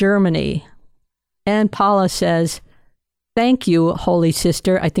in Germany. And Paula says, "Thank you, Holy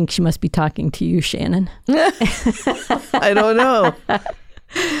Sister." I think she must be talking to you, Shannon. I don't know.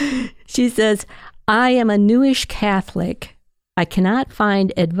 She says, "I am a newish Catholic. I cannot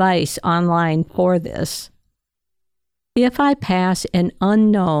find advice online for this. If I pass an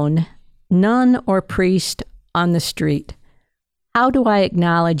unknown nun or priest on the street, how do I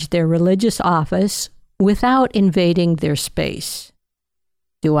acknowledge their religious office without invading their space?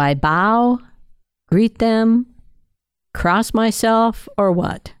 Do I bow, greet them, cross myself, or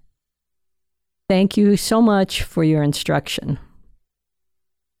what? Thank you so much for your instruction."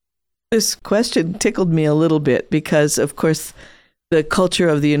 This question tickled me a little bit because, of course, the culture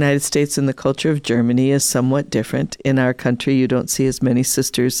of the United States and the culture of Germany is somewhat different. In our country, you don't see as many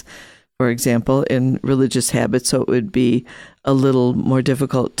sisters, for example, in religious habits, so it would be a little more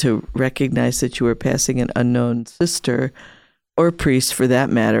difficult to recognize that you were passing an unknown sister or priest, for that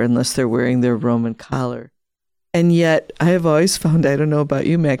matter, unless they're wearing their Roman collar. And yet, I have always found, I don't know about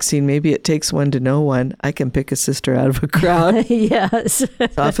you, Maxine, maybe it takes one to know one. I can pick a sister out of a crowd. Yes.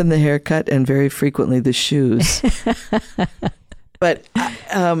 It's often the haircut and very frequently the shoes. But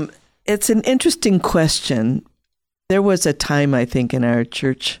it's an interesting question. There was a time, I think, in our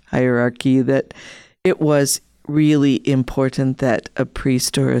church hierarchy that it was really important that a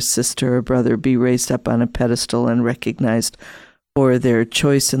priest or a sister or brother be raised up on a pedestal and recognized for their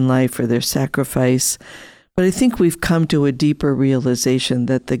choice in life or their sacrifice. But I think we've come to a deeper realization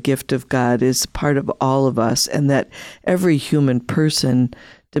that the gift of God is part of all of us and that every human person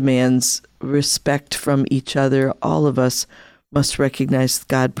demands respect from each other. All of us must recognize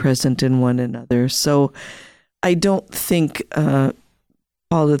God present in one another. So I don't think, Paula,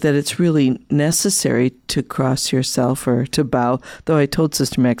 that it's really necessary to cross yourself or to bow, though I told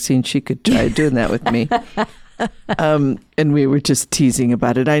Sister Maxine she could try doing that with me. And we were just teasing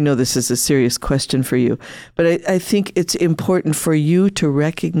about it. I know this is a serious question for you, but I think it's important for you to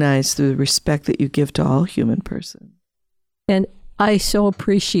recognize the respect that you give to all human persons. And I so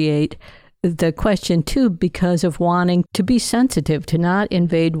appreciate the question, too, because of wanting to be sensitive, to not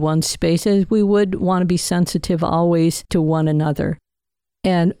invade one's space, as we would want to be sensitive always to one another.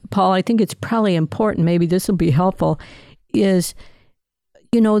 And, Paul, I think it's probably important, maybe this will be helpful, is,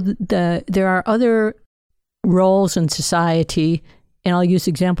 there are other roles in society, and I'll use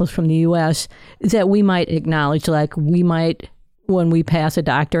examples from the U.S., that we might acknowledge, like we might, when we pass a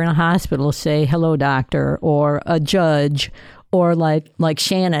doctor in a hospital, say, "Hello, doctor," or a judge, or like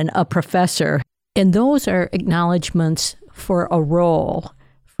Shannon, a professor. And those are acknowledgments for a role,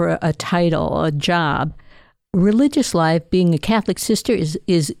 for a title, a job. Religious life, being a Catholic sister,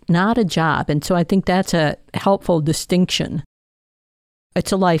 is not a job. And so I think that's a helpful distinction.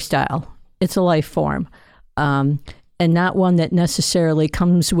 It's a lifestyle. It's a life form. And not one that necessarily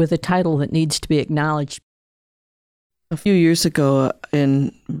comes with a title that needs to be acknowledged. A few years ago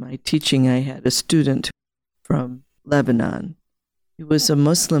in my teaching, I had a student from Lebanon. He was a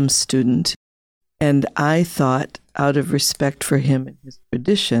Muslim student, and I thought, out of respect for him and his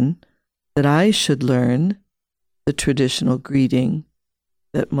tradition, that I should learn the traditional greeting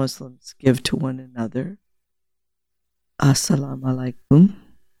that Muslims give to one another. Assalamu alaikum.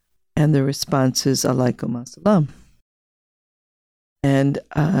 And the response is alaikum assalam. And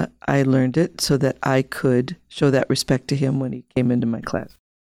I learned it so that I could show that respect to him when he came into my class.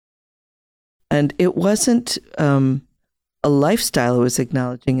 And it wasn't a lifestyle I was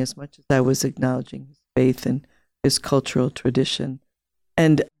acknowledging as much as I was acknowledging his faith and his cultural tradition.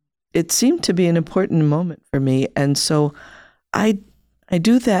 And it seemed to be an important moment for me. And so I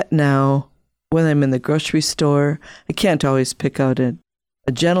do that now when I'm in the grocery store. I can't always pick out a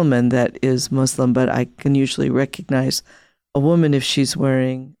gentleman that is Muslim, but I can usually recognize a woman if she's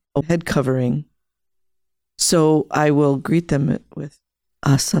wearing a head covering. So I will greet them with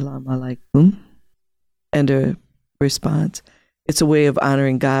Assalamu alaikum and a response. It's a way of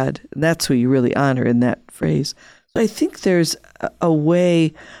honoring God. And that's who you really honor in that phrase. So I think there's a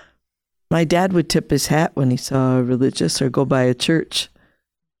way. My dad would tip his hat when he saw a religious or go by a church.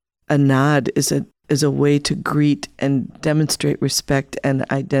 A nod is a way to greet and demonstrate respect and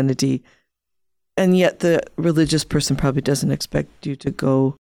identity. And yet the religious person probably doesn't expect you to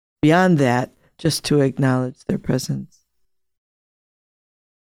go beyond that, just to acknowledge their presence.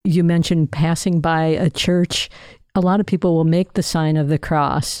 You mentioned passing by a church. A lot of people will make the sign of the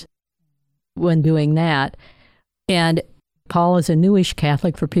cross when doing that. And Paul is a newish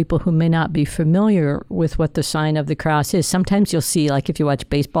Catholic for people who may not be familiar with what the sign of the cross is. Sometimes you'll see, like if you watch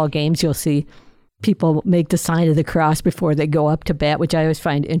baseball games, you'll see people make the sign of the cross before they go up to bat, which I always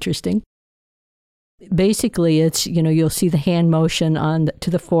find interesting. Basically, it's, you'll see the hand motion to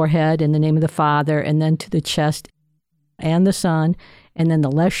the forehead in the name of the Father, and then to the chest and the Son, and then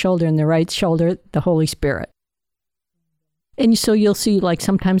the left shoulder and the right shoulder, the Holy Spirit. And so you'll see, like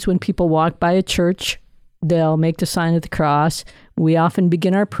sometimes when people walk by a church, they'll make the sign of the cross. We often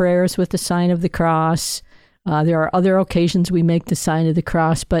begin our prayers with the sign of the cross. There are other occasions we make the sign of the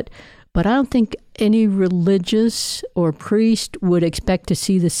cross, but I don't think any religious or priest would expect to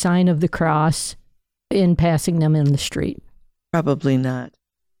see the sign of the cross in passing them in the street. Probably not.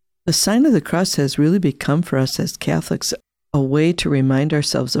 The sign of the cross has really become for us as Catholics a way to remind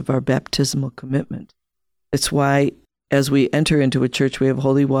ourselves of our baptismal commitment. It's why as we enter into a church, we have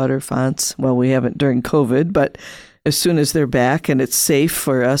holy water fonts. Well, we haven't during COVID, but as soon as they're back and it's safe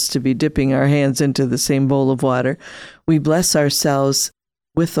for us to be dipping our hands into the same bowl of water, we bless ourselves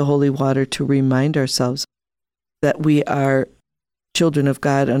with the holy water to remind ourselves that we are children of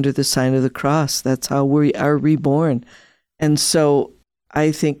God under the sign of the cross. That's how we are reborn. And so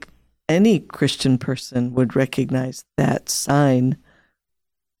I think any Christian person would recognize that sign.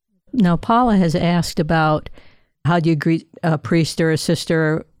 Now, Paula has asked about how do you greet a priest or a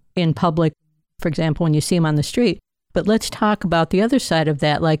sister in public, for example, when you see them on the street. But let's talk about the other side of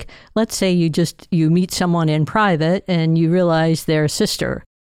that. Like, let's say you meet someone in private and you realize they're a sister.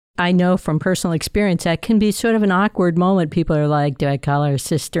 I know from personal experience that can be sort of an awkward moment. People are like, do I call her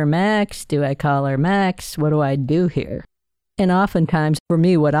Sister Max? Do I call her Max? What do I do here? And oftentimes, for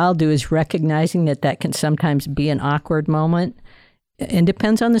me, what I'll do is recognizing that can sometimes be an awkward moment. And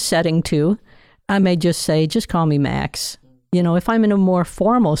depends on the setting, too. I may just say, just call me Max. If I'm in a more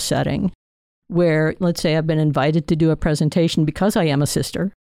formal setting where, let's say I've been invited to do a presentation because I am a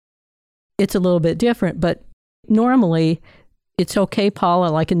sister, it's a little bit different. But normally, it's okay, Paula,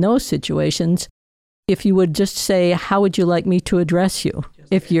 like in those situations, if you would just say, how would you like me to address you?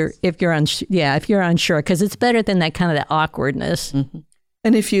 If you're unsure, because it's better than that kind of that awkwardness. Mm-hmm.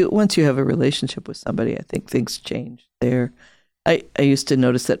 And once you have a relationship with somebody, I think things change there. I used to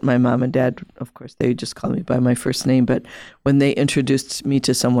notice that my mom and dad, of course, they just call me by my first name, but when they introduced me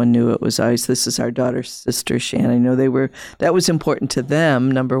to someone new, it was always, this is our daughter's sister, Shan. I know that was important to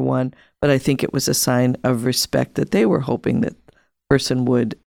them, number one, but I think it was a sign of respect that they were hoping that person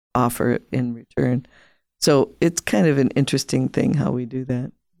would offer in return. So it's kind of an interesting thing how we do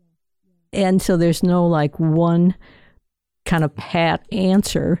that. And so there's no like one kind of pat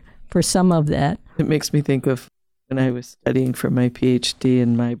answer for some of that. It makes me think of when I was studying for my PhD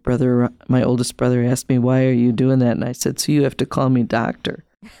and my oldest brother asked me, why are you doing that? And I said, so you have to call me doctor.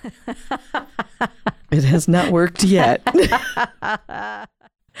 It has not worked yet.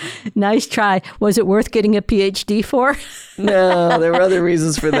 Nice try. Was it worth getting a PhD for? No, there were other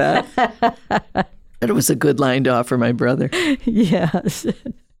reasons for that. It was a good line to offer my brother. Yes.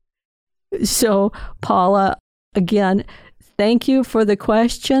 So, Paula, again, thank you for the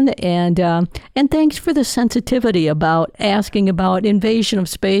question, and thanks for the sensitivity about asking about invasion of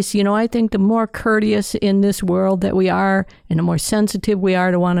space. I think the more courteous in this world that we are, and the more sensitive we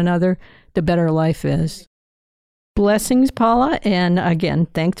are to one another, the better life is. Blessings, Paula, and again,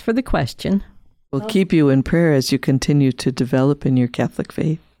 thanks for the question. We'll keep you in prayer as you continue to develop in your Catholic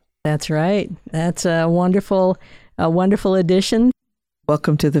faith. That's right. That's a wonderful addition.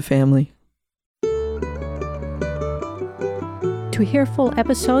 Welcome to the family. To hear full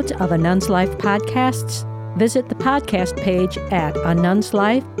episodes of A Nun's Life podcasts, visit the podcast page at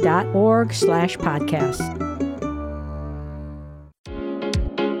anunslife.org/podcast.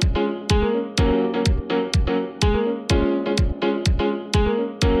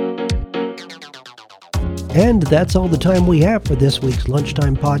 And that's all the time we have for this week's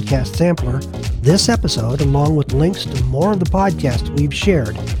Lunchtime Podcast Sampler. This episode, along with links to more of the podcasts we've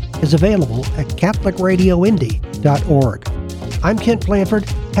shared, is available at CatholicRadioIndy.org. I'm Kent Blanford.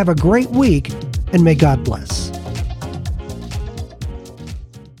 Have a great week, and may God bless.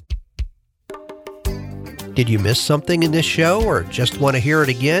 Did you miss something in this show or just want to hear it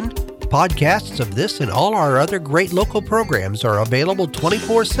again? Podcasts of this and all our other great local programs are available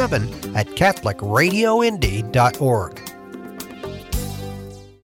 24/7 at CatholicRadioIndy.org.